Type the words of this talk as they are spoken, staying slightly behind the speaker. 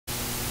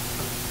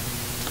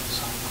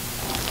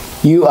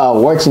You are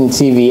watching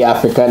TV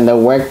Africa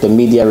Network, the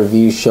media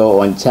review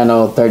show on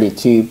channel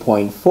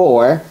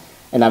 32.4,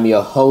 and I'm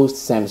your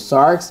host, Sam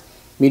Sarks.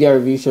 Media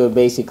review show,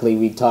 basically,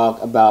 we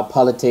talk about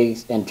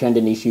politics and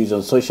trending issues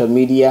on social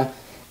media.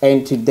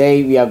 And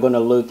today we are going to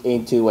look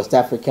into West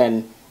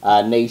African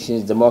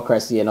nations,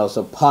 democracy, and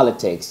also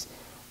politics.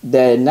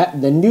 The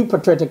new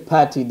Patriotic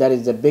Party, that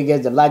is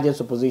the largest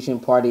opposition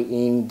party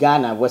in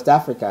Ghana, West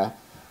Africa,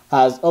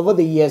 has over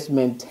the years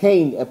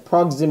maintained a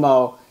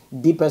proximal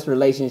deepest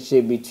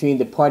relationship between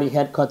the party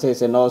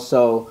headquarters and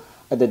also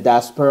the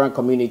diaspora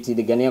community,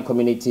 the Ghanaian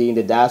community in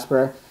the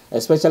diaspora,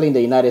 especially in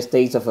the United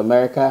States of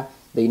America,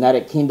 the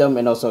United Kingdom,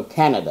 and also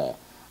Canada.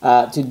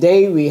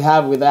 Today we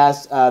have with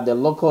us the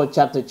local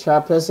chapter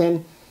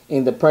chairperson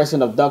in the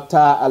person of Dr.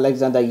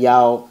 Alexander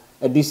Yao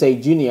Adusei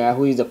Jr.,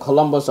 who is the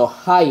Columbus,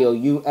 Ohio,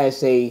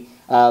 USA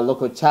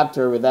local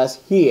chapter with us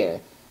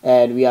here.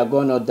 And we are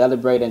going to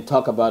deliberate and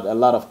talk about a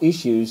lot of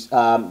issues,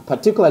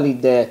 particularly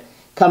the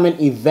coming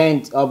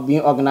event of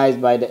being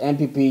organized by the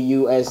NPP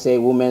USA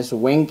Women's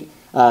Wing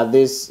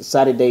this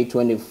Saturday,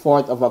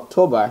 24th of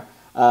October,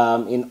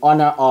 in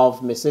honor of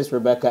Mrs.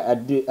 Rebecca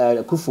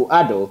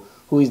Akufo-Addo,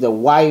 who is the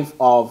wife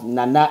of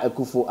Nana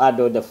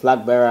Akufo-Addo, the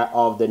flag bearer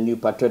of the new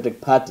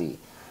Patriotic Party.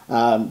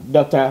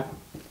 Doctor,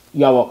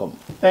 you are welcome.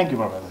 Thank you,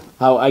 my brother.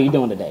 How are you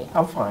doing today?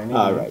 I'm fine.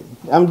 All right.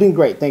 I'm doing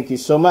great. Thank you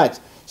so much.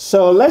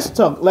 So let's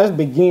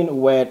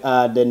begin with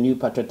the new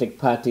Patriotic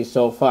Party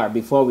so far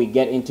before we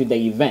get into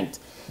the event.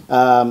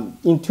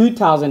 In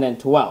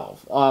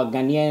 2012,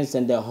 Ghanaians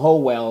and the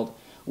whole world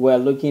were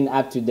looking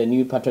up to the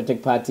new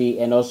Patriotic Party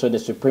and also the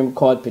Supreme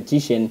Court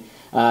petition.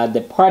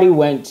 The party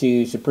went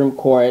to Supreme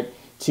Court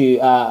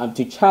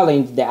to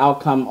challenge the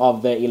outcome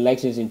of the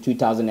elections in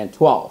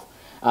 2012.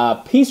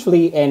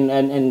 Peacefully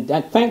and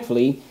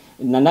thankfully,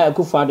 Nana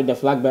Akufo-Addo, the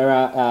flag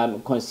bearer,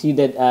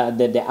 conceded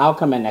the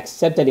outcome and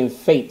accepted in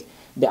faith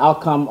the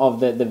outcome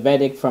of the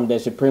verdict from the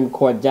Supreme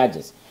Court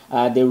judges.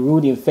 They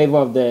ruled in favor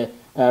of the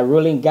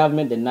ruling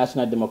government, the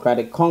National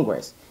Democratic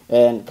Congress.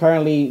 And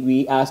currently,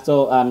 we are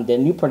still, the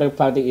new Patriotic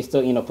Party is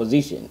still in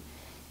opposition.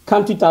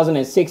 Come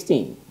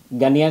 2016,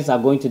 Ghanaians are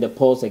going to the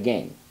polls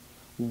again.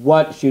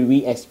 What should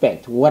we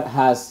expect? What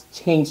has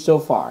changed so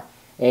far?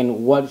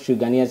 And what should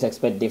Ghanaians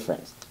expect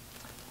different?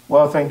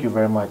 Well, thank you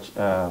very much,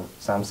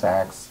 Sam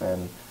Sachs.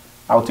 And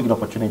I'll take the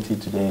opportunity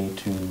today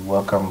to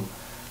welcome,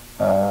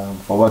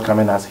 for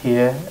welcoming us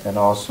here and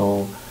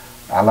also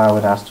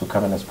allowing us to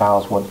come and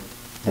espouse what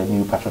the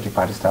new Patriotic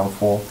Party stands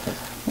for.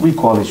 We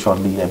call it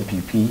shortly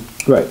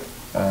NPP, right?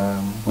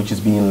 Which is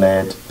being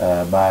led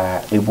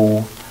by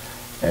able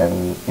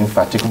and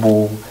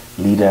infatigable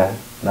leader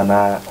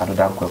Nana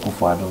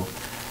Akufo-Addo,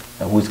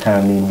 who is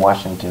currently in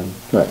Washington,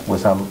 right,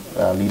 with some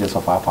leaders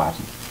of our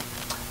party.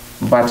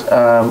 But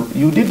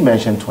you did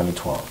mention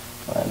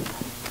 2012.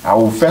 And I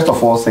will first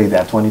of all say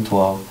that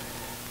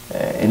 2012,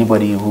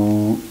 anybody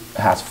who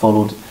has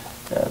followed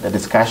the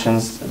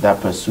discussions that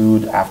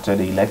pursued after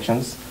the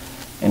elections,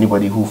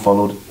 anybody who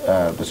followed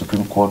the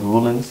Supreme Court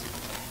rulings,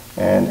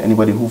 and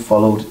anybody who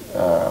followed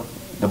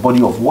the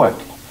body of work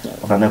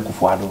of Nana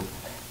Akufo-Addo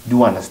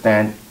do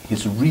understand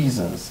his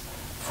reasons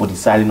for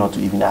deciding not to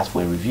even ask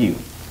for a review.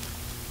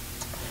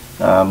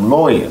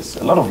 Lawyers,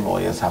 a lot of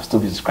lawyers have still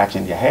been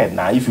scratching their head.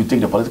 Now, if you take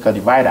the political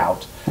divide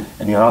out,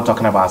 and you're not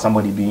talking about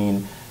somebody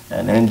being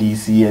an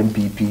NDC,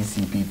 NPP,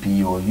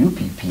 CPP, or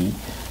UPP,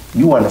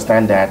 you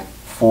understand that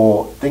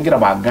for thinking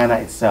about Ghana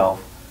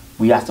itself,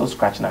 we are still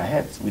scratching our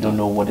heads. We don't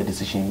know what the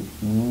decision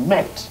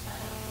meant.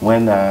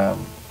 When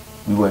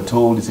we were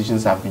told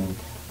decisions have been,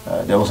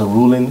 there was a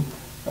ruling,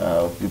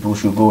 people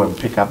should go and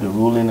pick up the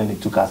ruling, and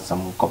it took us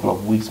some couple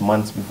of weeks,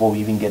 months before we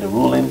even get a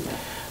ruling.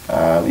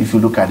 If you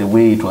look at the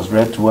way it was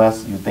read to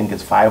us, you think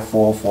it's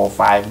 5-4,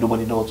 4-5.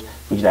 Nobody knows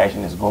which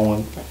direction it's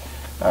going.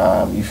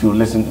 If you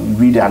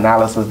read the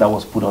analysis that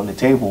was put on the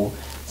table,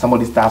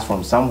 somebody starts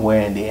from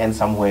somewhere and they end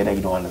somewhere that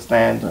you don't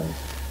understand. Right.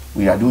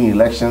 We are doing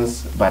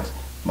elections, but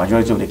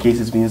majority of the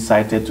cases being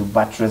cited to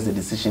buttress the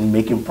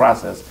decision-making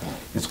process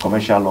is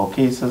commercial law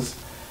cases.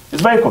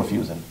 It's very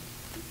confusing.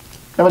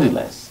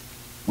 Nevertheless,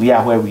 we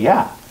are where we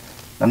are.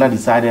 Nana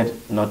decided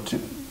not to,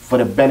 for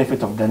the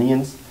benefit of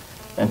Ghanaians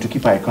and to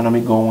keep our economy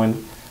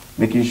going,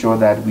 making sure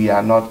that we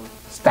are not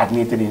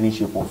stagnated in any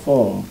shape or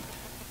form,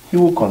 he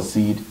will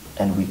concede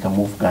and we can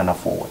move Ghana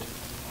forward.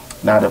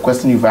 Now, the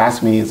question you've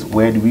asked me is,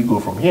 where do we go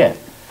from here?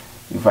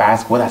 If I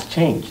ask what has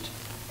changed,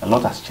 a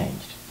lot has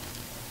changed.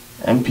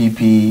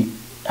 NPP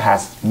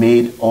has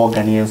made all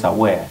Ghanaians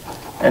aware,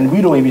 and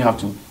we don't even have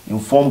to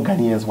inform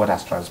Ghanaians what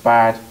has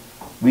transpired.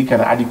 We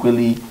can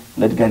adequately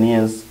let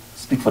Ghanaians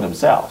speak for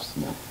themselves.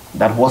 Yeah.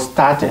 That what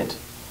started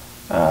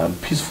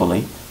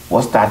peacefully,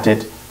 what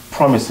started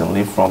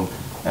promisingly from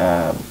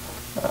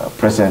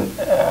President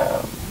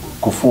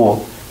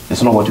Kufuor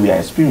is not what we are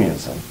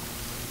experiencing.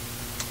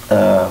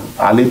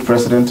 Our late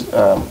President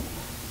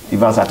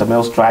Ivan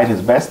Satamels tried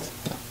his best.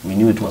 We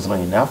knew it was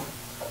not enough,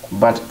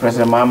 but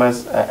President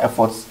Mahama's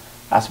efforts,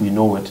 as we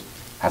know it,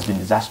 has been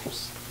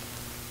disastrous.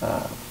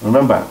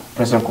 Remember,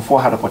 President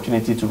Kufuor had the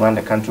opportunity to run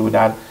the country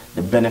without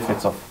the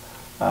benefits of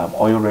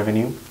oil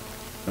revenue.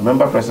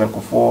 Remember, President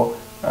Kufuor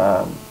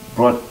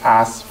brought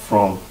us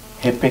from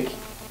HIPIC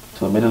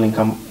to a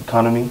middle-income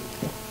economy,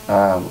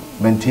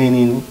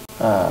 maintaining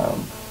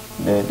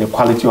the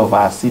quality of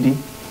our city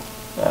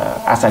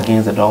as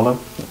against the dollar,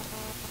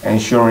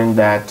 ensuring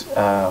that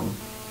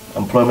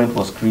employment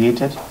was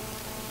created.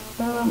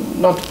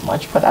 Not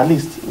much, but at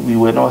least we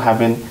were not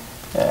having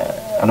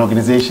an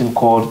organization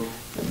called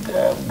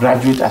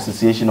Graduate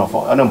Association of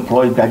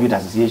Unemployed Graduate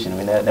Association.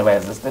 We never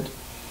existed.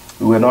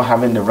 We were not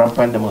having the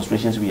rampant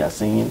demonstrations we are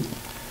seeing.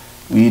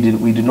 We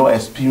did not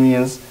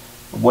experience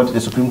what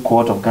the Supreme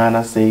Court of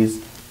Ghana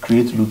says,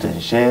 create, loot,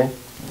 and share.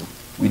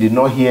 We did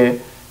not hear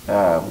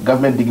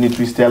government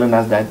dignitaries telling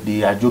us that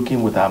they are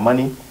joking with our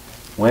money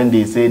when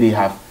they say they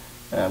have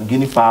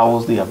guinea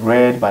fowls they have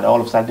reared, but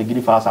all of a sudden the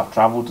guinea fowls have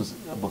traveled to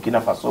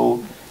Burkina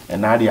Faso,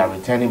 and now they are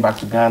returning back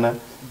to Ghana,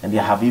 and they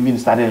have even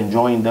started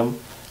enjoying them,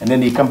 and then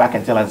they come back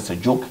and tell us it's a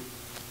joke.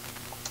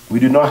 We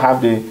do not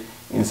have the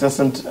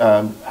incessant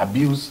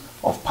abuse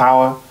of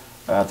power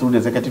through the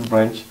executive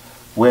branch,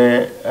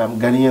 where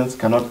Ghanaians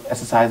cannot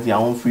exercise their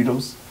own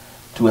freedoms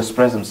to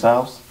express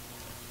themselves,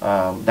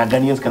 that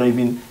Ghanaians cannot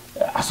even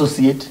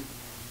associate,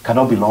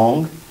 cannot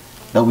belong,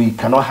 that we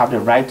cannot have the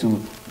right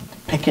to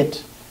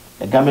picket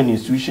a government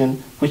institution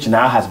which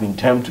now has been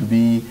termed to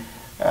be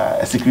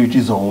a security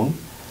zone.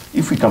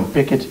 If we can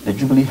picket the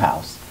Jubilee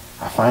House,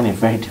 I find it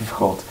very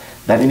difficult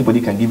that anybody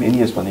can give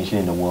any explanation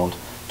in the world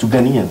to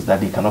Ghanaians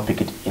that they cannot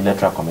picket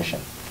Electoral Commission.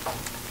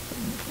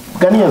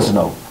 Ghanaians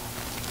know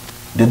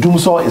the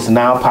doomsaw is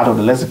now part of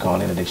the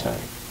lexicon in the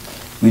dictionary.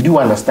 We do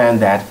understand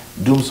that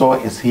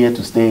doomsaw is here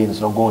to stay and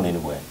it's not going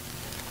anywhere.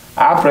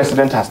 Our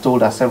president has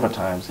told us several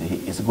times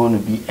it's going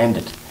to be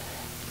ended.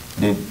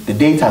 The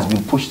date has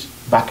been pushed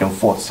back and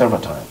forth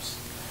several times.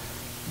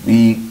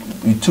 We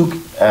took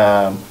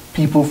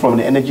people from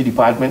the energy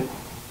department,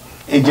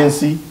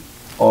 agency,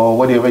 or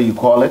whatever you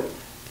call it,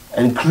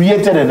 and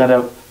created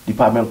another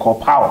department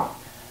called power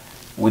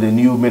with a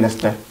new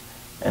minister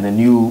and a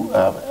new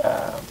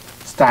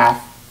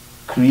staff,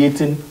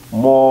 creating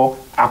more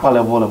upper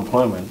level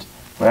employment,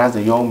 whereas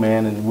the young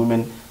men and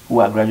women who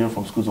are graduating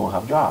from schools won't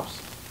have jobs.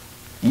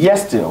 Yet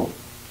still,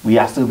 we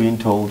are still being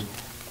told.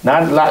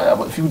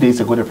 Now, a few days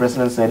ago, the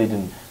president said it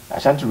in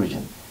Ashanti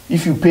region,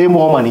 if you pay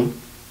more money,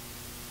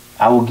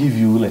 I will give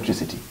you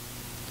electricity.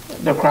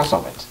 The crux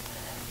of it.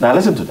 Now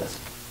listen to this.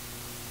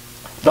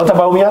 Dr.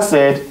 Bawumia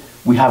said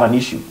we have an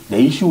issue. The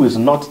issue is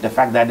not the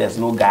fact that there's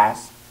no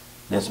gas,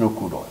 there's no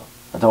crude oil.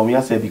 Dr.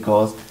 Bawumia said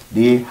because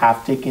they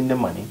have taken the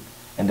money,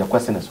 and the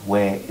question is,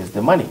 where is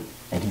the money?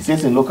 And he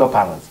says in local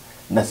parlance,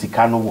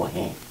 Nasikano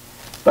Wahin.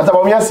 Dr.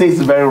 Bawumia says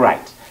it's very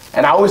right.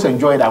 And I always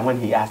enjoy that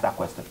when he asks that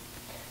question.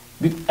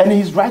 And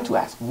he's right to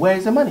ask, where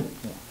is the money?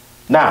 Yeah.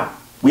 Now,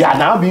 we are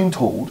now being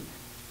told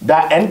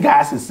that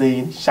NGAS is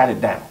saying, shut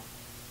it down.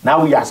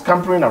 Now we are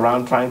scampering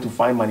around trying to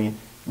find money.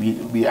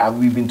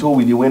 We've been told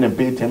we went and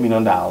paid $10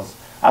 million out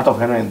of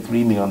 $103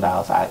 million,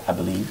 I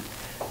believe,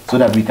 so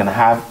that we can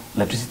have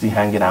electricity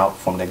hanging out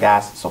from the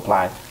gas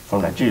supply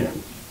from Nigeria.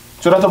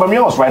 So Dr.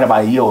 Bawumia was right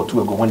about a year or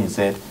two ago when he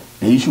said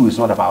the issue is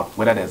not about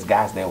whether there's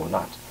gas there or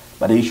not,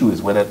 but the issue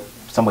is whether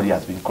somebody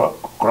has been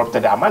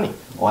corrupted our money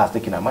or has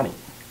taken our money.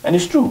 And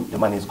it's true, the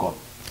money is gone.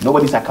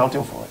 Nobody's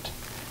accounting for it.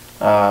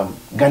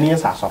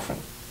 Ghanaians are suffering.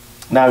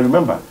 Now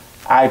remember,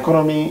 our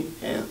economy,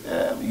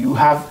 you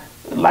have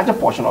a larger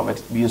portion of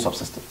it being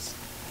subsistence.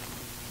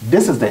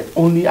 This is the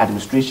only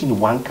administration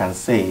one can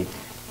say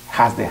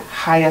has the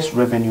highest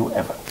revenue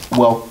ever.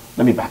 Well,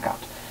 let me back out.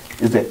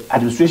 It's the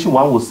administration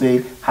one will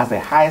say has the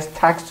highest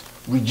tax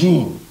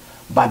regime,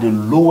 but the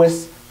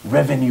lowest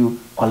revenue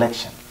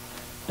collection.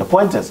 The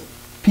point is,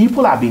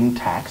 people are being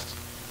taxed,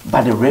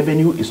 but the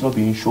revenue is not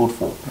being showed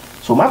for.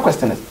 So my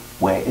question is,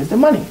 where is the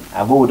money?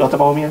 I go with Dr.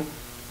 Bawumia.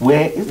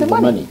 Where is the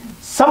money?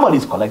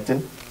 Somebody's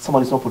collecting,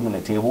 somebody's not putting on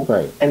the table,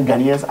 right, and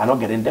Ghanaians are not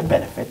getting the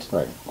benefit,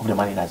 right, of the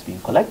money that's being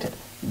collected.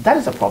 That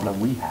is a problem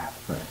we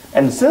have. Right.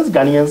 And since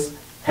Ghanaians,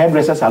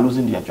 hairdressers are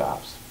losing their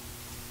jobs,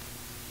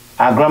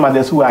 our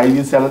grandmothers who are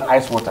even selling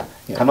ice water,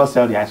 yeah, cannot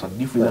sell the ice water,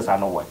 deep freezers, right, are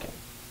not working.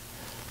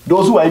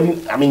 Those who are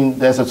even, I mean,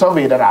 there's a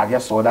survey that I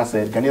just saw that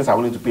said Ghanaians are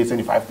willing to pay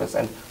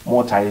 75%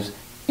 more tariffs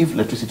if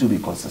electricity will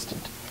be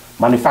consistent.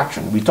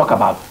 Manufacturing, we talk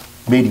about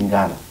made in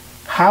Ghana.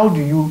 How do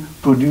you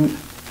produce,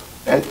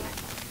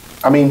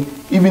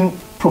 even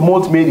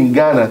promote made in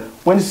Ghana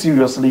when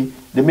seriously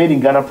the made in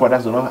Ghana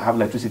products do not have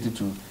electricity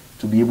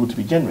to be able to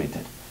be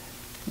generated?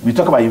 We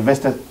talk about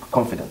investor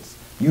confidence.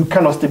 You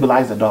cannot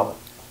stabilize the dollar.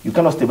 You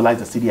cannot stabilize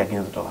the city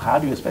against the dollar. How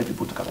do you expect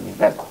people to come and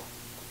invest?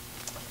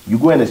 You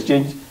go and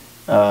exchange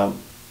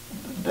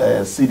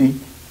the city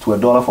to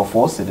 $1 for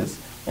 4 cities,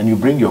 and you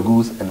bring your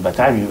goods, and by the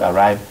time you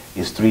arrive,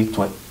 it's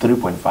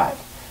 3.5.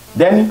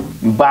 Then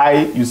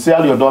you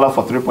sell your dollar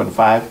for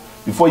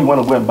 3.5. Before you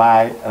want to go and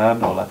buy another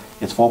dollar,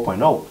 it's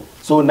 4.0.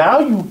 So now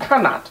you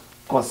cannot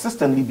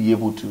consistently be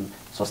able to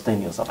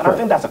sustain yourself. And I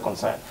think that's a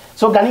concern.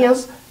 So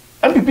Ghanaians,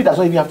 NPP does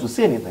not even have to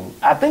say anything.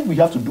 I think we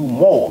have to do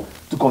more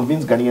to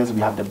convince Ghanaians we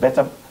have the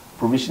better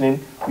provisioning,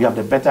 we have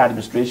the better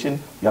administration,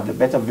 we have the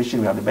better vision,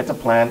 we have the better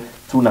plan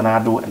through Nana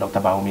Addo and Dr.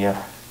 Bawumia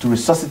to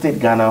resuscitate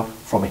Ghana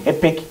from a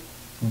HEPIC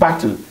back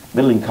to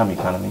middle-income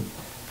economy.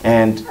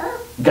 And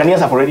Ghanaians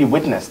have already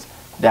witnessed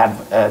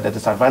that the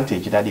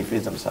disadvantage that they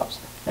face themselves.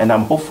 And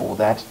I'm hopeful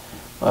that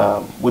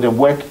with the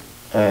work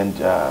and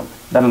that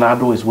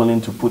Nado is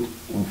willing to put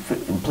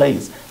in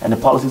place and the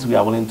policies we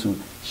are willing to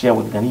share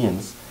with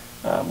Ghanaians,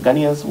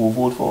 Ghanaians will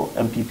vote for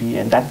NPP,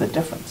 and that's the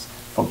difference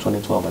from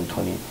 2012 and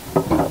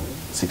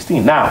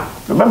 2016. Now,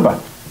 remember,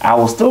 I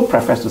will still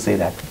preface to say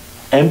that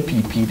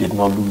NPP did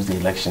not lose the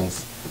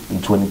elections in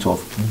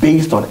 2012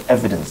 based on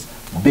evidence,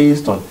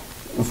 based on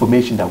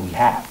information that we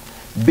have,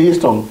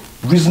 based on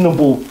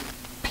reasonable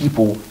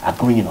people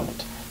agreeing on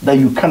it. That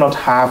you cannot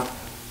have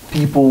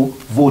people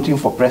voting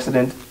for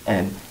president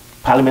and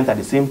parliament at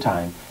the same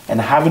time and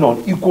having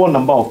an equal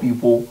number of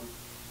people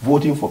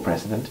voting for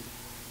president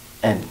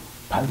and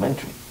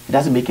parliamentary. It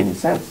doesn't make any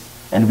sense.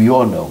 And we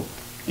all know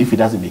if it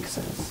doesn't make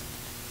sense,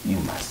 you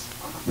must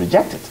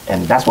reject it.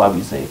 And that's why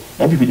we say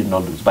NPP did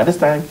not lose. By this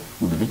time,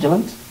 we'll be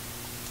vigilant,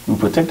 we'll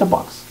protect the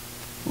box,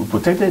 we'll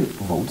protect the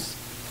votes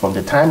from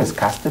the time it's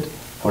casted,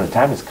 from the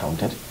time it's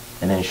counted,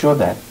 and ensure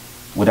that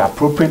with the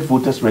appropriate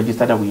voters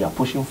register that we are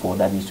pushing for,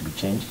 that needs to be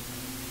changed,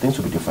 things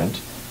will be different,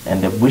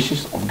 and the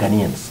wishes of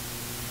Ghanaians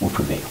will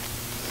prevail.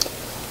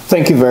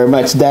 Thank you very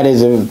much. That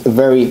is a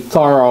very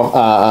thorough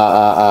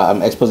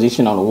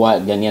exposition on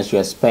what Ghanaians should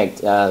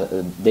expect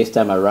this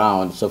time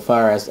around, so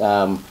far as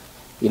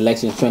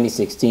elections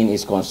 2016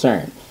 is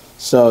concerned.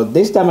 So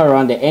this time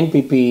around, the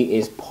NPP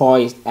is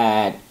poised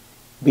at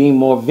being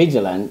more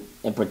vigilant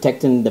and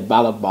protecting the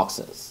ballot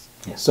boxes.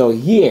 Yes. So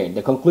here,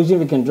 the conclusion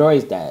we can draw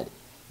is that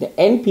the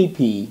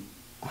NPP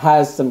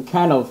has some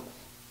kind of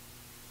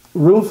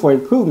room for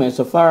improvement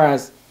so far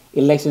as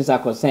elections are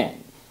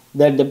concerned.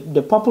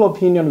 The popular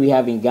opinion we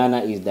have in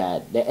Ghana is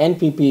that the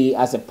NPP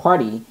as a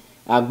party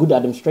are good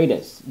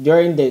administrators.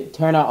 During the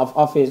tenure of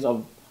office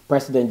of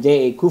President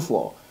J.A.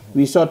 Kufuor,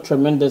 we saw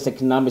tremendous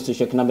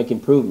socioeconomic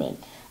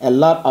improvement. A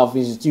lot of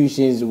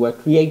institutions were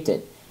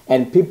created,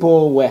 and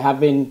people were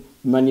having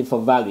money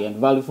for value and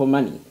value for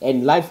money.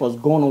 And life was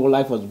going on,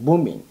 life was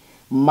booming.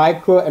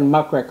 Micro and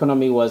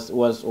macroeconomy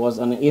was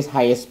on its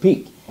highest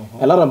peak.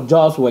 A lot of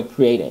jobs were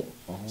created.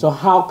 So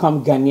how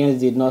come Ghanaians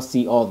did not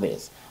see all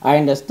this? I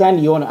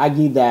understand you want to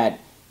argue that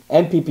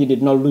NPP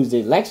did not lose the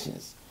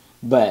elections,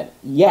 but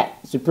yet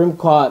Supreme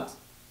Court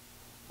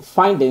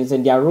findings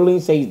and their ruling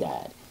says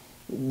that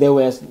there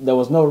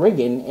was no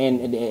rigging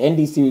and the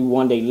NDC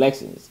won the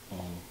elections.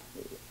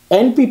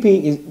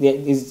 NPP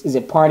is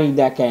a party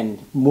that can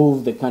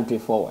move the country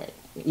forward.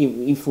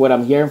 If what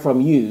I'm hearing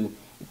from you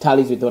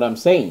tallies with what I'm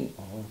saying,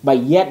 but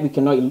yet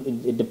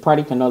the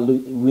party cannot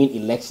win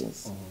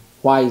elections.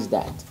 Why is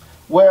that?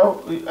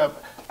 Well,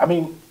 I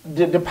mean,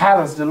 the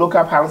panels, the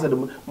local panels,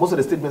 most of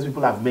the statements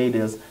people have made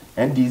is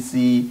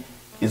NDC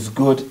is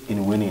good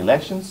in winning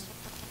elections,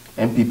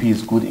 NPP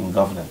is good in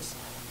governance.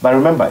 But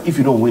remember, if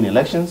you don't win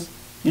elections,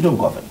 you don't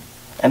govern.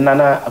 And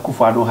Nana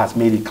Akufo-Addo has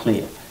made it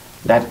clear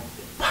that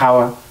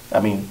power, I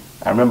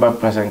remember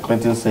President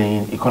Clinton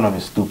saying economy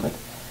is stupid.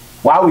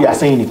 While we are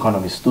saying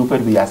economy is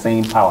stupid, we are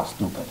saying power is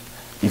stupid.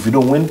 If you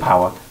don't win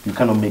power, you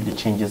cannot make the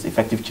changes,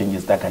 effective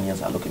changes that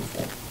Ghanaians are looking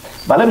for.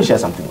 But let me share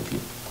something with you.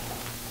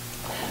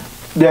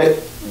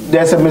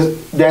 There's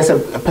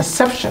a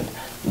perception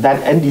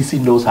that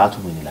NDC knows how to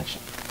win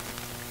election.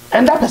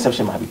 And that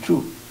perception might be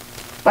true.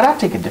 But I'll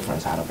take a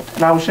difference out of it.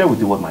 And I will share with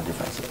you what my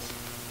difference is.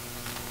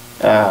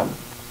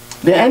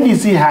 The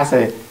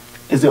NDC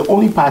is the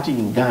only party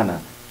in Ghana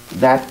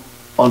that,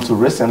 until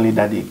recently,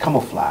 that they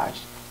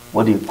camouflaged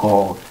what they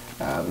call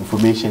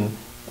information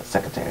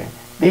secretary.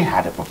 They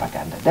had a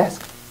propaganda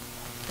desk.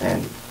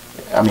 And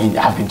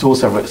I've been told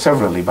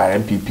severally by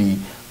NPP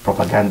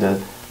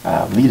propaganda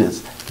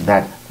leaders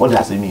that what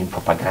does it mean,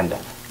 propaganda?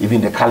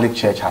 Even the Catholic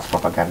Church has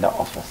propaganda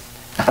office.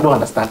 I don't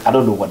understand. I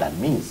don't know what that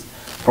means.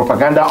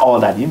 Propaganda, all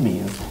that it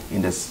means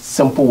in the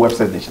simple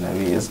Webster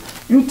dictionary is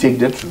you take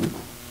the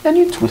truth and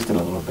you twist it a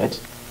little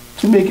bit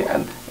to make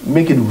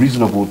it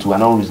reasonable to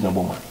an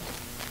unreasonable mind,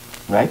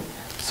 right?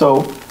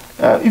 So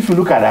if you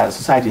look at our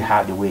society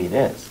how the way it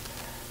is,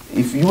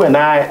 if you and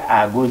I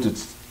are going to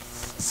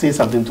say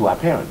something to our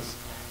parents,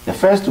 the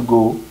first to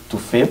go to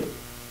fib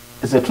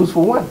is the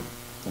truthful one.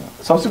 Yeah.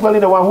 Subsequently,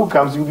 the one who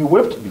comes, you'll be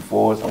whipped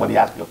before somebody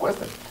asks you a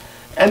question.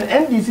 And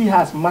NDC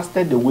has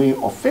mastered the way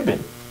of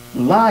fibbing,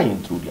 lying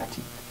through their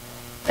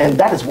teeth. And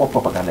that is what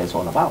propaganda is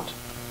all about.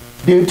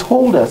 They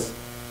told us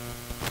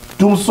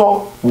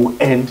Dumso will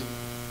end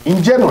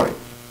in January.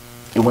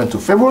 It went to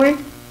February,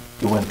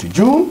 it went to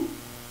June,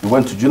 it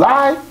went to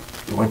July,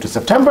 it went to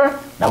September.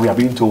 Now we are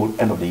being told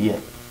end of the year.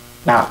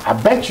 Now, I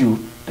bet you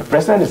the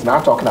president is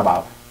now talking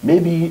about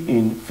maybe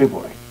in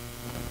February.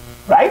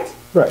 Right?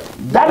 Right.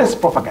 That is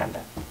propaganda.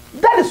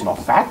 That is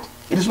not fact.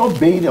 It is not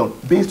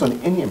based on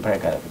any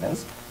empirical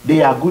evidence.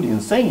 They are good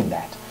in saying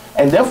that.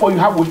 And therefore you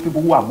have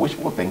people who are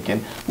wishful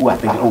thinking, who are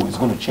thinking, oh, it's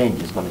going to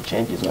change, it's going to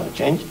change, it's going to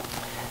change.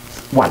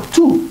 One.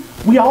 Two,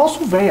 we are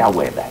also very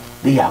aware that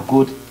they are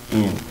good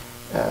in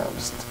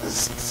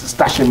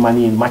stashing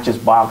money in matches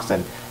box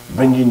and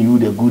bringing you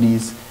the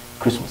goodies,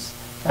 Christmas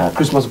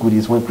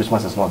goodies when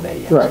Christmas is not there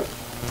yet. Right.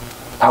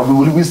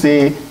 will we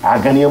say our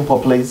Ghanaian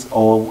populace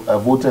or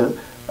voter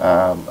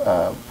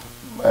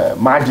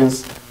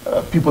margins,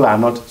 people are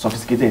not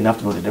sophisticated enough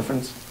to know the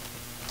difference?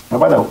 My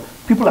brother,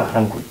 people are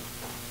hungry.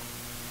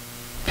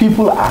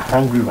 People are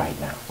hungry right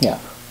now. Yeah.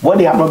 What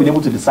they have not been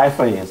able to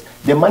decipher is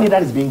the money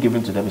that is being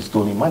given to them is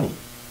stolen money.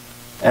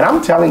 And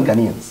I'm telling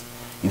Ghanaians,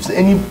 if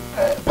any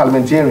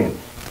parliamentarian,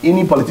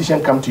 any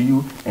politician come to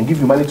you and give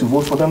you money to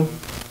vote for them,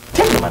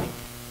 take the money.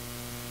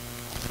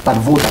 But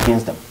vote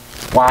against them.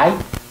 Why?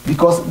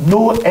 Because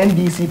no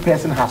NDC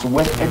person has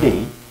worked a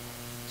day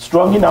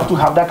strong enough to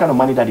have that kind of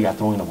money that they are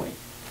throwing away.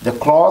 The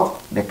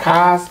cloth, the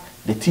cars,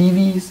 the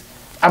TVs.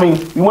 I mean,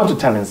 we went to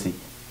Talency.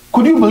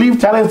 Could you believe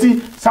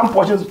Talency? Some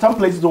portions, some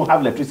places don't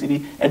have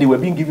electricity and they were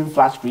being given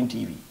flat screen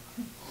TV.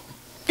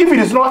 If it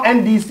is not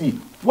NDC,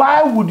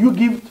 why would you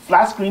give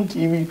flat screen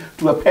TV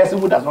to a person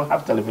who does not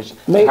have television?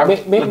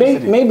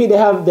 Maybe they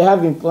have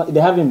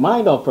in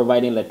mind of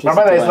providing electricity. My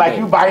brother, it's like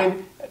you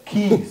buying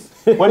keys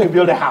when you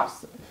build a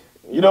house.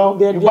 You know,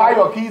 you buy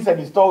your keys and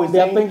you store it.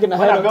 When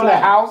I build a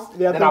house,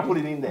 then I put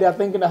it in there. They are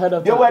thinking ahead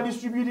of time. They were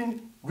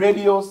distributing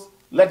radios,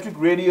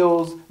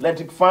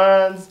 electric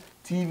fans,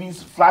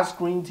 TVs, flat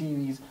screen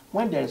TVs,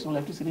 when there is no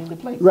electricity in the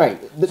place.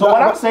 Right. So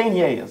what I'm saying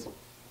here is,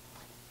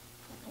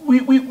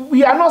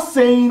 we are not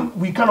saying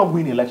we cannot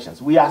win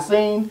elections. We are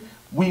saying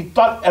we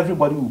thought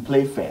everybody would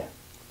play fair.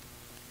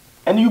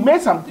 And you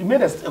made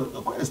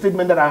a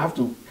statement that I have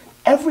to.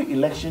 Every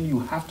election you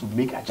have to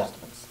make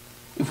adjustments.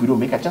 If we don't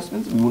make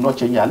adjustments, we will not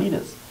change our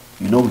leaders.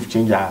 You know, we've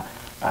changed our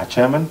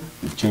chairman,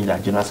 we've changed our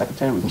general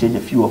secretary, we've changed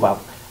a few of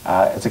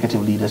our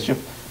executive leadership.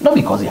 Not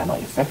because they are not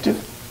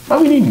effective,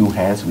 but we need new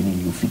hands, we need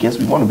new figures.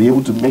 We want to be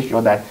able to make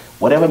sure that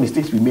whatever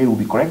mistakes we made will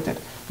be corrected.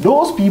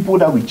 Those people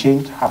that we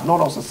changed have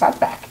not also sat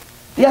back.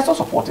 They are still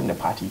supporting the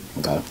party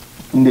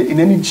in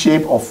any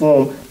shape or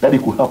form that they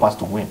could help us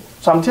to win.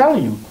 So I'm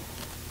telling you,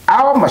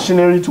 our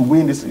machinery to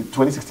win this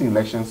 2016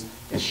 elections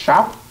is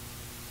sharp,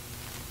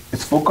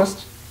 it's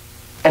focused,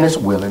 and it's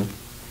willing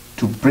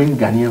to bring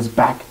Ghanaians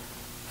back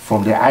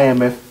from the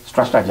IMF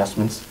structural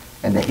adjustments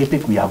and the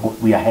epic we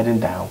are heading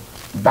down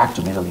back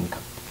to middle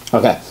income.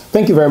 Okay,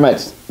 thank you very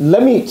much.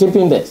 Let me chip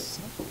in this.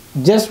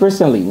 Just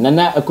recently,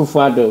 Nana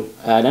Akufo-Addo,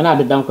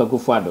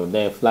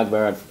 the flag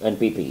bearer of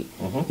NPP,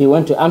 he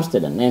went to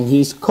Amsterdam and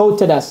he's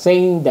quoted as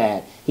saying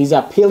that he's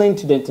appealing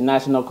to the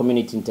international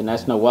community,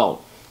 international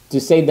world, to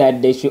say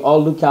that they should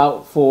all look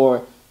out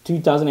for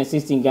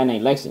 2016 Ghana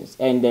elections.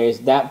 And there is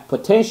that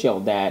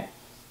potential that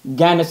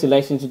Ghana's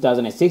election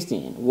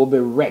 2016 will be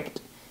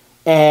wrecked.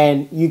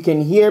 And you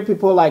can hear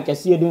people like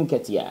Asiedun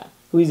Ketia,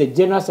 who is the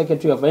General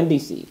Secretary of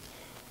NDC,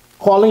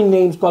 calling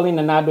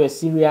Nana Addo a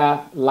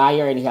serial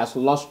liar and he has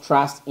lost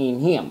trust in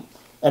him.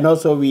 And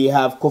also we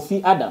have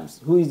Kofi Adams,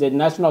 who is the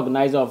national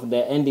organizer of the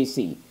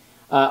NDC,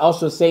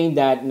 also saying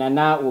that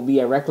Nana will be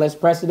a reckless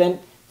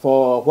president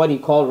for what he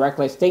called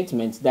reckless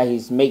statements that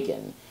he's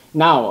making.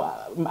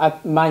 Now,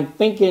 my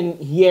thinking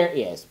here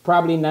is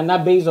probably Nana,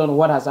 based on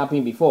what has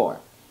happened before,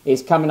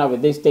 is coming up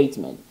with this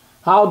statement.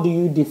 How do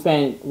you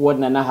defend what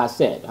Nana has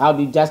said? How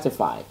do you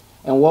justify?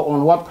 And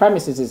on what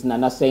premises is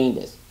Nana saying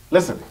this?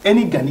 Listen,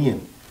 any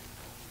Ghanaian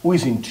who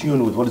is in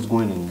tune with what is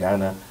going on in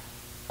Ghana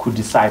could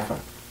decipher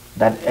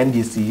that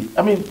NDC,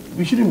 I mean,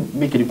 we shouldn't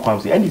make any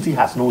qualms here. NDC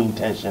has no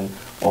intention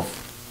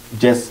of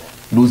just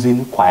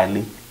losing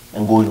quietly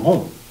and going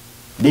home.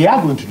 They are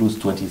going to lose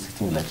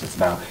 2016 elections.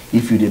 Now,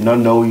 if you did not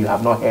know, you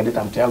have not heard it,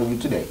 I'm telling you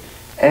today.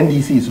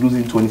 NDC is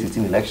losing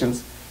 2016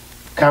 elections.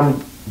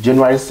 Come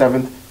January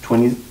 7th,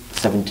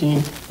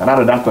 2017,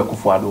 Nana Addo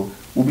Akufo-Addo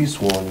will be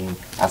sworn in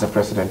as a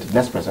president,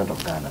 next president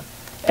of Ghana.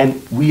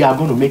 And we are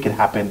going to make it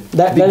happen.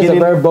 That is a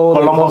very bold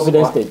and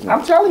confident statement.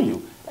 I'm telling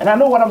you. And I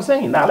know what I'm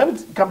saying. Now, let me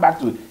come back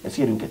to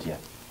Asiedun Ketia.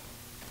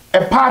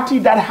 A party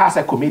that has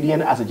a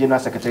comedian as a general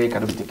secretary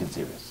cannot be taken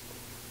serious.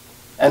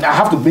 And I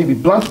have to be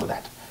blunt with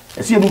that.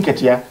 Asiedun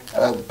Ketia,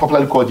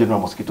 popularly called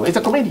General Mosquito, is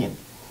a comedian.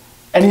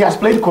 And he has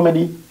played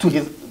comedy to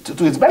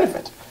his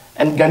benefit.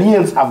 And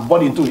Ghanaians have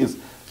bought into his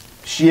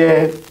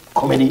sheer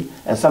comedy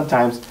and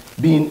sometimes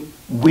being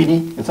witty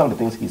in some of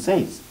the things he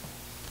says.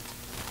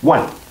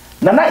 One,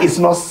 Nana is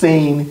not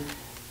saying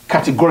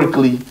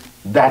categorically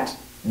that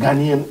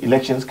Ghanaian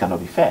elections cannot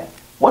be fair.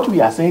 What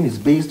we are saying is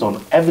based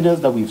on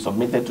evidence that we've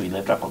submitted to the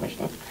Electoral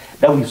Commission,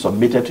 that we've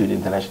submitted to the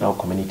international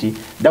community,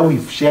 that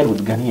we've shared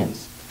with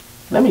Ghanaians.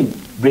 Let me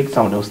break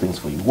some of those things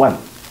for you. One,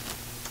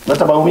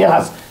 Dr. Bawumia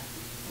has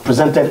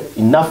presented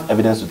enough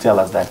evidence to tell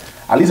us that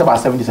at least about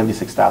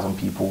 76,000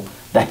 people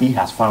that he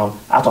has found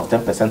out of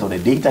 10% of the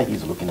data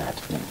he's looking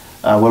at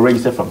were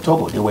registered from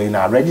Togo. They were in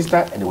our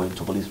register and they were in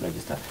Togolese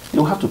register. They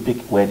will have to pick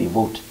where they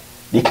vote.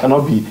 They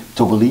cannot be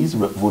Togolese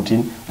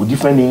voting with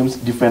different names,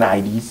 different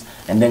IDs,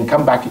 and then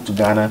come back to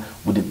Ghana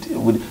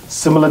with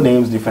similar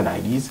names, different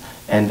IDs,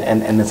 and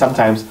then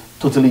sometimes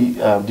totally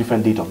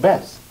different date of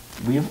birth.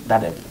 We have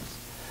that evidence.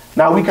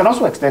 Now, we can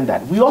also extend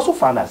that. We also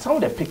found that some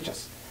of the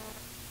pictures,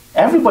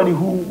 everybody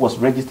who was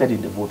registered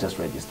in the voters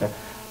register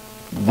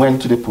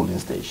went to the polling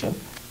station,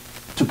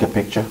 took a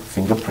picture,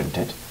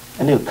 fingerprinted,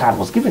 and the card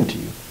was given to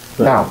you.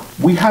 Now,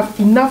 we have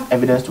enough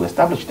evidence to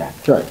establish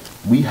that. Right.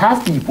 We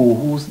have people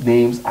whose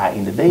names are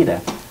in the data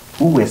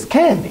who were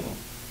scanning.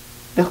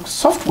 The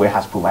software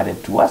has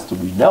provided to us to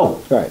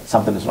know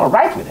something is not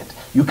right with it.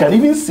 You can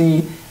even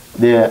see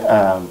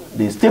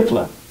the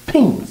stapler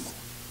pins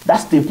that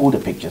staple the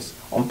pictures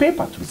on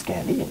paper to be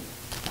scanned in.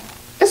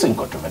 It's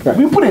incontrovertible.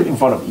 We put it in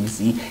front of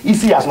EC.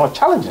 EC has not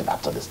challenged it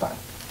up to this time.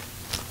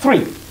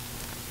 3,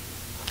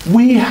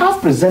 we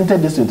have presented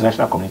this to the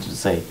international community to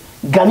say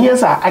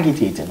Ghanaians are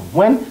agitating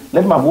when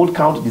Let My Vote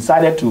Count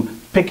decided to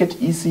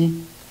picket EC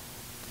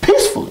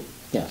peacefully.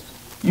 Yes.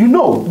 You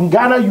know, in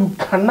Ghana, you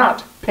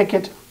cannot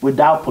picket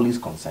without police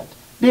consent.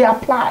 They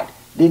applied.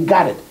 They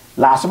got it.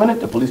 Last minute,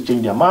 the police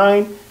changed their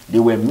mind. They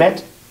were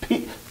met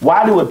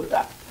while they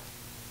were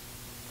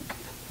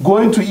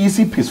going to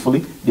EC peacefully.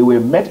 They were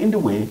met in the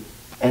way,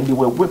 and they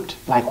were whipped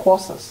like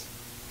horses.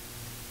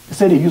 They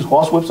said they used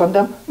horse whips on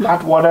them,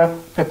 hot water,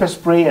 pepper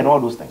spray, and all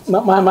those things.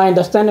 My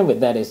understanding with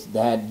that is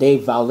that they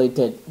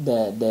violated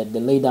the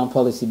lay-down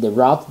policy, the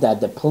route that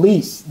the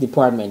police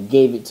department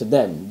gave it to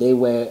them. They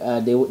were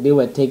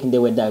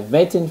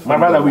diverting from. My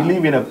brother, we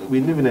live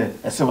in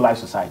a civilized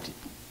society.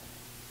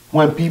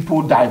 When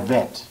people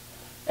divert,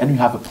 and you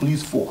have a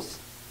police force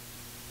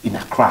in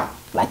Accra,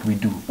 like we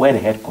do, where the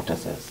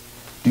headquarters is,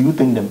 do you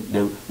think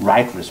the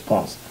right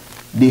response?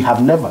 They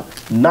have never,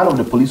 none of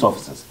the police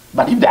officers,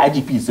 but if the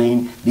IGP is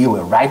saying they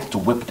were right to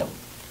whip them,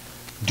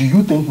 do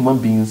you think human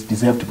beings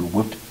deserve to be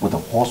whipped with a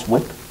horse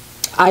whip?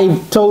 I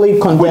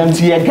totally condemn. With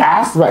tear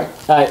gas? Right.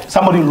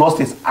 Somebody lost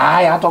his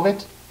eye out of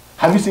it.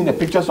 Have you seen the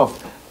pictures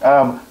of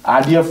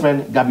our dear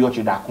friend Gabi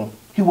Ochidakun?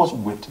 He was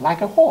whipped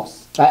like a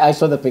horse. I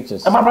saw the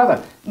pictures. And my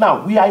brother,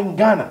 now we are in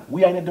Ghana.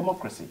 We are in a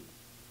democracy.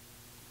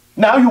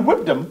 Now you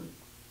whip them,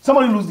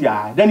 somebody lose their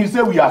eye, then you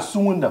say we are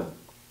suing them.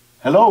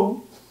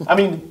 Hello? I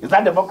mean, is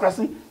that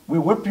democracy? We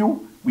whip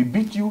you, we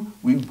beat you,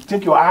 we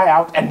take your eye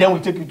out, and then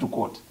we take you to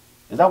court.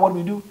 Is that what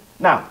we do?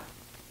 Now,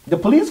 the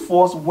police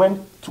force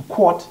went to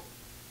court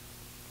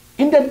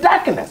in the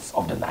darkness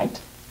of the night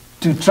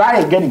to try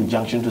and get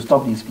injunction to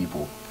stop these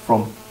people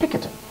from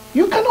picketing.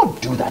 You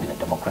cannot do that in a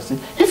democracy.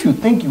 If you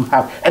think you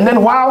have, and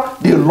then while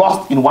they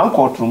lost in one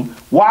courtroom,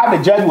 while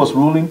the judge was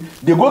ruling,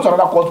 they go to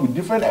another court with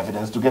different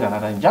evidence to get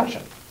another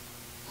injunction.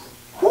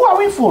 Who are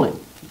we fooling?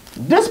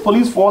 This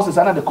police force is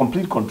under the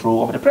complete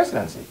control of the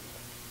presidency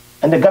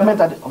and the government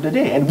of the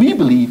day, and we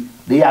believe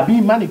they are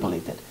being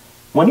manipulated.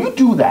 When you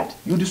do that,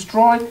 you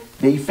destroy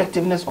the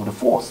effectiveness of the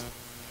force.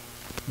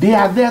 They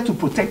are there to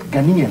protect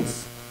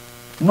Ghanaians,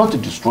 not to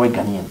destroy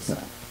Ghanaians.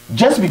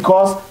 Just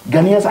because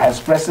Ghanaians are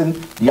expressing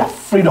their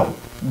freedom,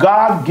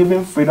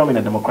 God-given freedom in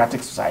a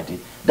democratic society,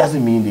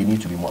 doesn't mean they need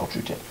to be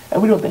maltreated.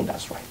 And we don't think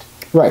that's right.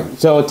 Right.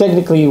 So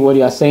technically what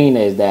you are saying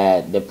is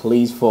that the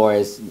police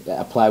force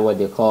apply what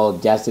they call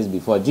justice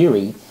before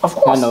jury. Of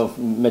course. Kind of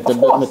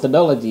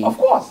methodology. Of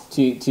course.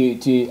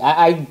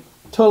 I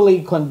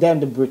totally condemn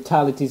the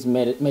brutalities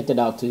meted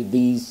out to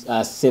these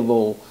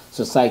civil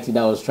society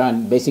that was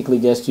trying basically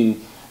just to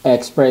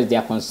express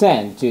their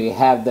concern, to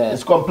have the...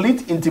 It's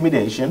complete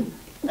intimidation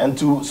and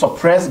to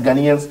suppress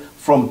Ghanaians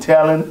from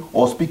telling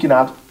or speaking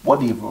out what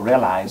they've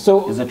realized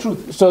is the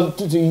truth. So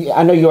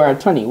I know you're an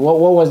attorney. What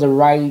was the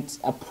right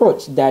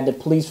approach that the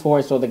police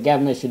force or the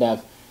government should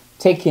have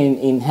taken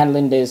in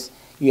handling this?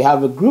 You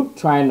have a group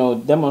trying to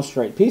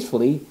demonstrate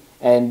peacefully,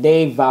 and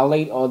they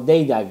violate or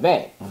they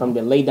divert from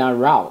the lay-down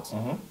route.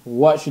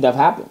 What should have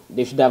happened?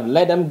 They should have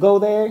let them go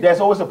there.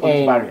 There's always a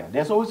police barrier.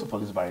 There's always a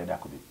police barrier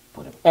that could be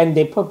put in. And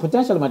they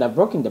potentially might have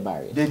broken the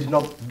barrier. They did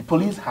not. The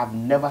police have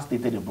never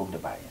stated they broke the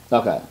barrier.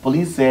 Okay.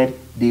 Police said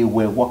they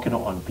were walking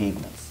on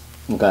pavements.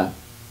 Okay.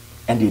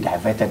 And they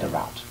diverted the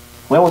route.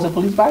 Where was the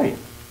police barrier?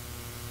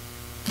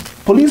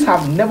 Police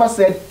have never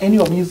said any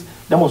of these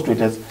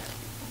demonstrators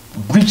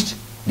breached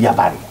their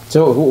barrier.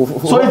 So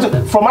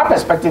from our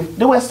perspective,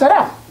 they were set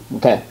up.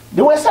 Okay.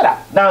 They were set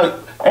up. Now,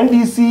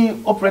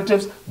 NDC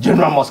operatives,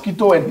 General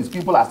Mosquito and his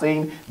people are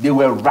saying they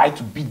were right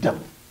to beat them.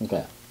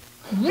 Okay.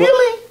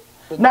 Really?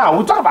 Now,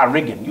 we talk about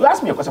Reagan. You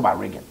asked me a question about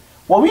Reagan.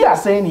 What we are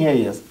saying here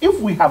is, if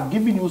we have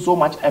given you so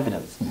much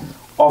evidence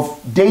of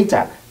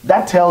data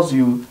that tells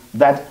you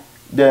that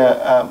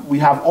we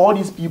have all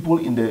these people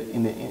in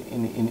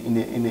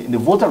the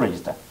voter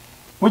register,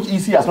 which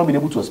EC has not been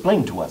able to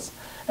explain to us,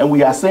 and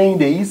we are saying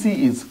the EC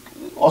is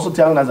also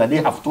telling us that they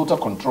have total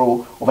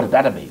control over the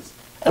database,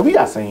 and we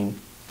are saying,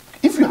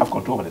 if you have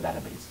control over the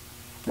database,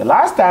 the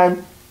last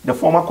time the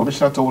former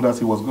commissioner told us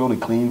he was going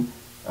to clean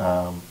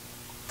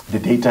the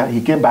data,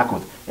 he came back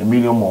with 1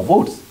 million more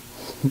votes.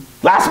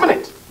 Last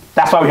minute.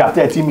 That's why we have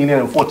 13 million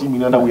and 14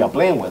 million that we are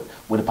playing with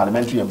the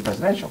parliamentary and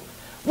presidential.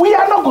 We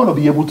are not going to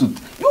be able to,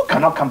 you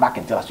cannot come back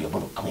and tell us you're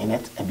going to clean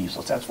it and be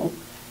successful.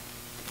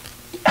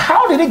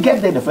 How did it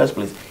get there in the first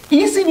place?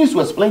 EC needs to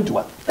explain to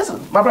us.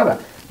 Listen, my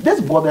brother, this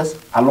borders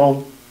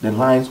along the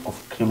lines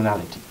of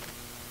criminality.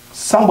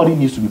 Somebody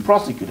needs to be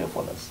prosecuted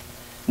for this.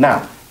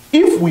 Now,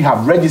 if we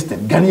have registered,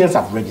 Ghanaians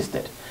have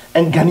registered,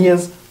 and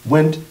Ghanaians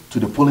went to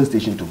the polling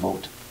station to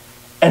vote,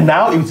 and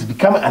now it's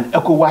become an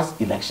ECOWAS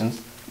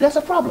elections, there's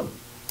a problem.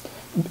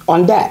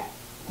 On that,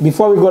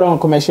 Before we go on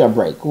commercial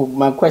break,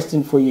 my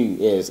question for you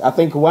is, I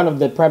think one of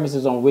the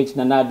premises on which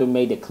Nana Addo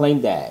made the claim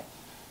that,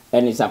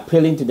 and it's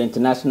appealing to the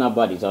international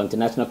bodies or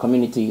international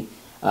community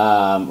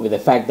with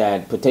the fact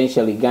that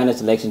potentially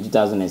Ghana's election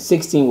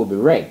 2016 will be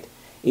rigged,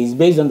 is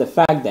based on the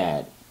fact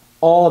that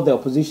all the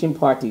opposition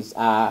parties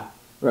are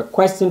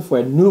requesting for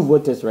a new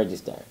voters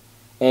register.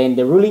 And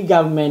the ruling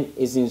government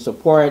is in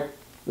support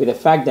with the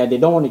fact that they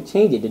don't want to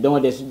change it. They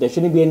don't want, there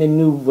shouldn't be any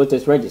new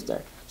voters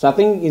register. So I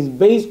think it's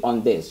based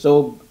on this.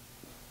 So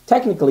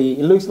technically,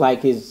 it looks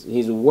like his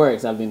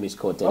words have been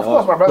misquoted. Of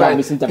course, my brother. Have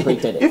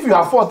misinterpreted it. If you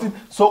have 14,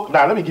 so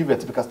now let me give you a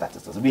typical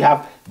statistics. We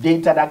have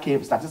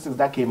statistics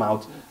that came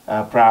out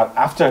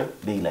after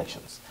the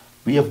elections.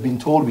 We have been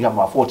told we have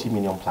about 40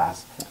 million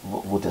plus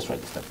voters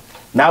registered.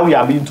 Now we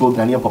are being told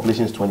Ghanaian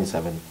population is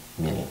 27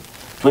 million.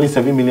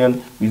 27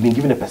 million, we've been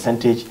given a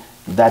percentage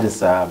that is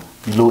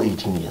below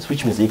 18 years,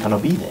 which means they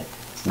cannot be there.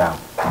 Now,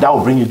 that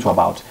will bring you to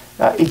about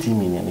 18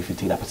 million if you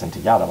take that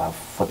percentage out, about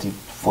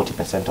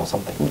 40% or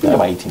something,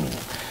 about 18 million.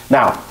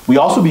 Now, we're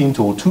also being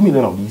told 2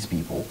 million of these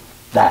people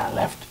that are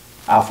left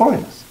are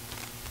foreigners,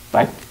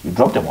 right? You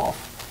drop them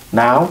off.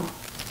 Now,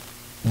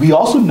 we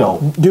also know...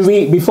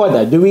 Before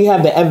that, do we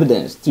have the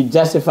evidence to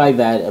justify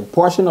that a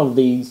portion of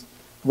these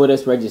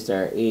voters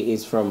register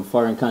is from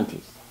foreign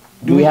countries?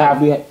 Do you have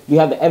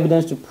the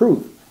evidence to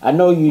prove? I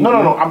know you...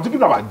 No. I'm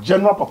talking about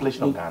general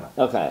population of Ghana.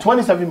 Okay.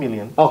 27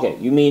 million. Okay,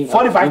 you mean...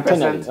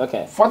 45%.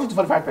 Okay. 40 to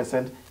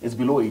 45% is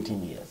below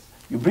 18 years.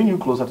 You bring you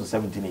closer to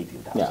 17,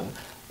 18,000. Yeah.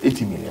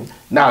 80 million.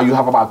 Now you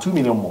have about 2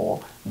 million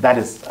more. That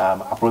is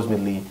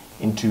approximately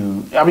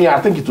into... I mean, I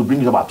think it will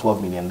bring you about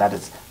 12 million. That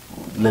is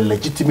the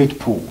legitimate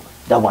pool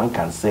that one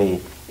can say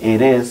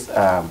it is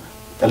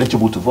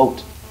eligible to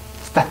vote.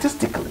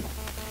 Statistically,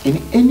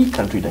 in any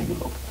country that you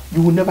look,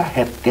 you will never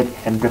get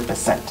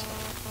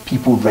 100%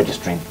 people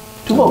registering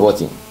to vote.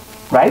 Voting.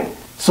 Right?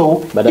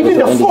 So, even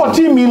the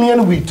 40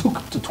 million we took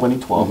to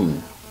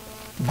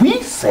 2012,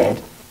 we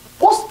said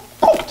was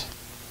cooked.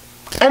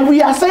 And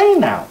we are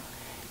saying now,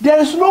 there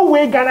is no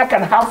way Ghana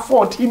can have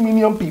 40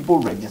 million people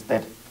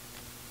registered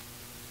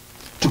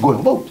to go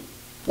and vote.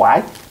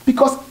 Why?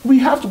 Because we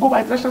have to go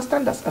by international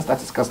standards and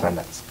statistical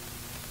standards.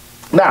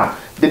 Now,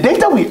 the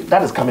data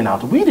that is coming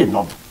out, we did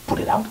not put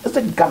it out. It's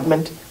the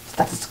government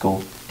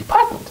statistical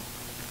department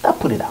that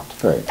put it out.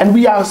 Right. And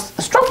we are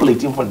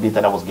extrapolating from the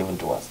data that was given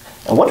to us.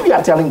 And what we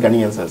are telling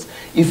Ghanaians is,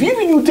 if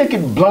even you take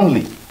it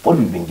bluntly, what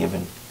we've been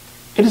given,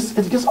 it's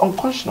just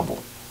unconscionable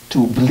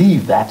to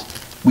believe that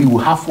we will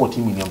have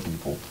 40 million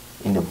people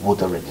in the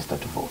voter register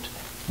to vote.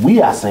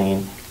 We are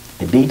saying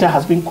the data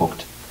has been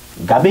cooked,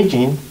 garbage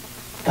in,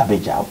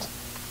 garbage out,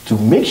 to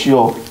make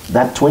sure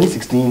that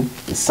 2016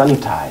 is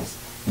sanitized.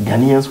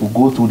 Ghanaians will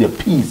go through the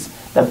peace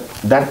that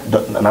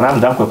Nana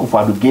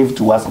Addo gave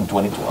to us in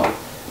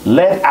 2012.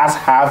 Let us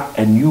have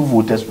a new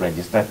voters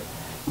register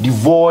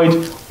devoid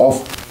of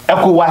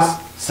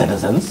ECOWAS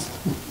citizens,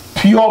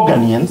 pure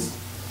Ghanaians.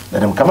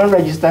 Let them come and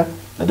register,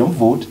 let them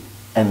vote,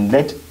 and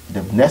let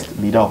the next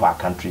leader of our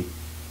country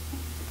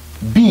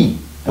be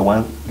the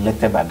one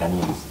elected by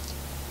Ghanaians,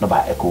 not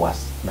by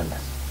ECOWAS members.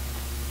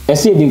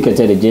 Adusei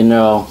Dunkete, the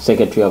General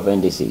Secretary of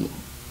NDC,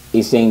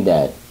 is saying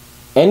that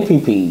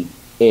NPP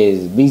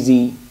is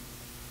busy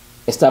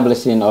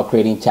establishing or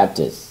creating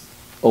chapters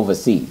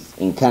overseas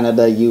in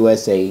Canada,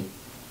 USA,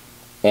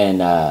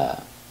 and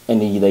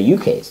in the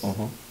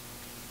UKs.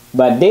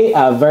 But they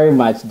are very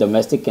much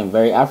domestic and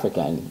very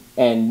African,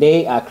 and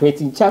they are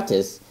creating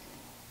chapters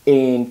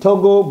in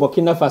Togo,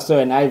 Burkina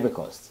Faso, and Ivory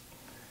Coast.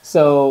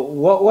 So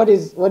what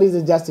is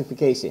the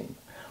justification?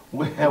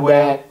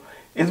 Well,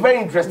 it's very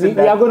interesting.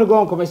 We are going to go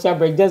on commercial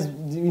break just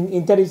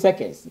in 30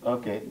 seconds.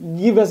 Okay.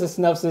 Give us a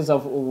synopsis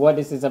of what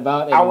this is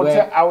about and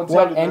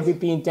what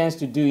NPP intends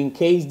to do in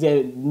case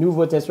the new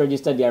voters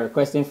register they are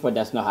requesting for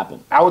does not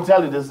happen. I will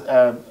tell you this.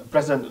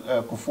 President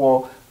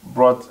Kufuor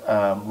brought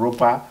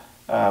ROPA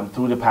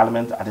through the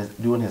parliament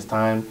during his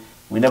time.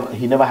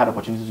 He never had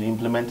opportunity to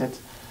implement it.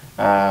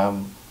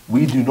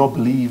 We do not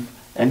believe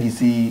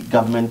NDC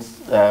government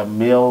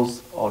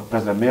mails or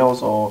President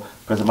Mills or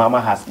President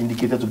Mama has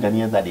indicated to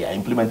Ghanaians that they are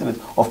implementing it.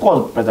 Of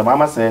course, President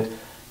Mama said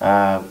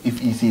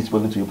if EC is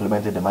willing to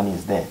implement it, the money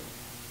is there.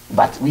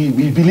 But we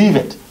believe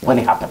it when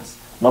it happens,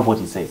 not what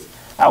he says.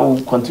 I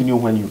will continue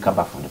when you come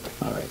back from the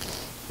break. All right.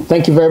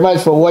 Thank you very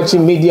much for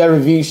watching Media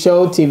Review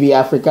Show, TV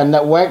Africa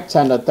Network,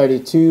 channel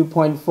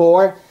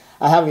 32.4.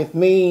 I have with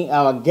me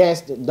our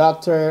guest,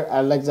 Dr.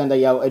 Alexander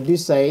Yao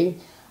Adusei.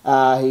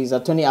 He's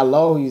attorney at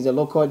law. He's a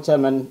local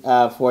chairman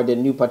for the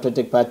New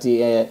Patriotic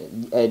Party at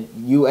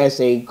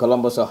USA,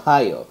 Columbus,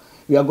 Ohio.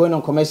 We are going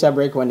on commercial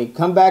break. When he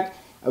come back,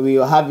 we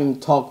will have him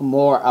talk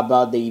more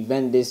about the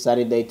event this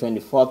Saturday,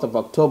 24th of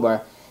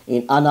October,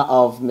 in honor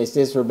of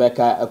Mrs.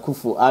 Rebecca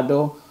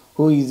Akufo-Addo,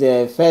 who is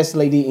the First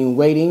Lady in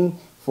Waiting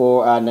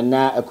for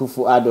Nana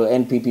Akufo-Addo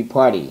NPP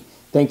party.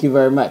 Thank you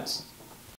very much.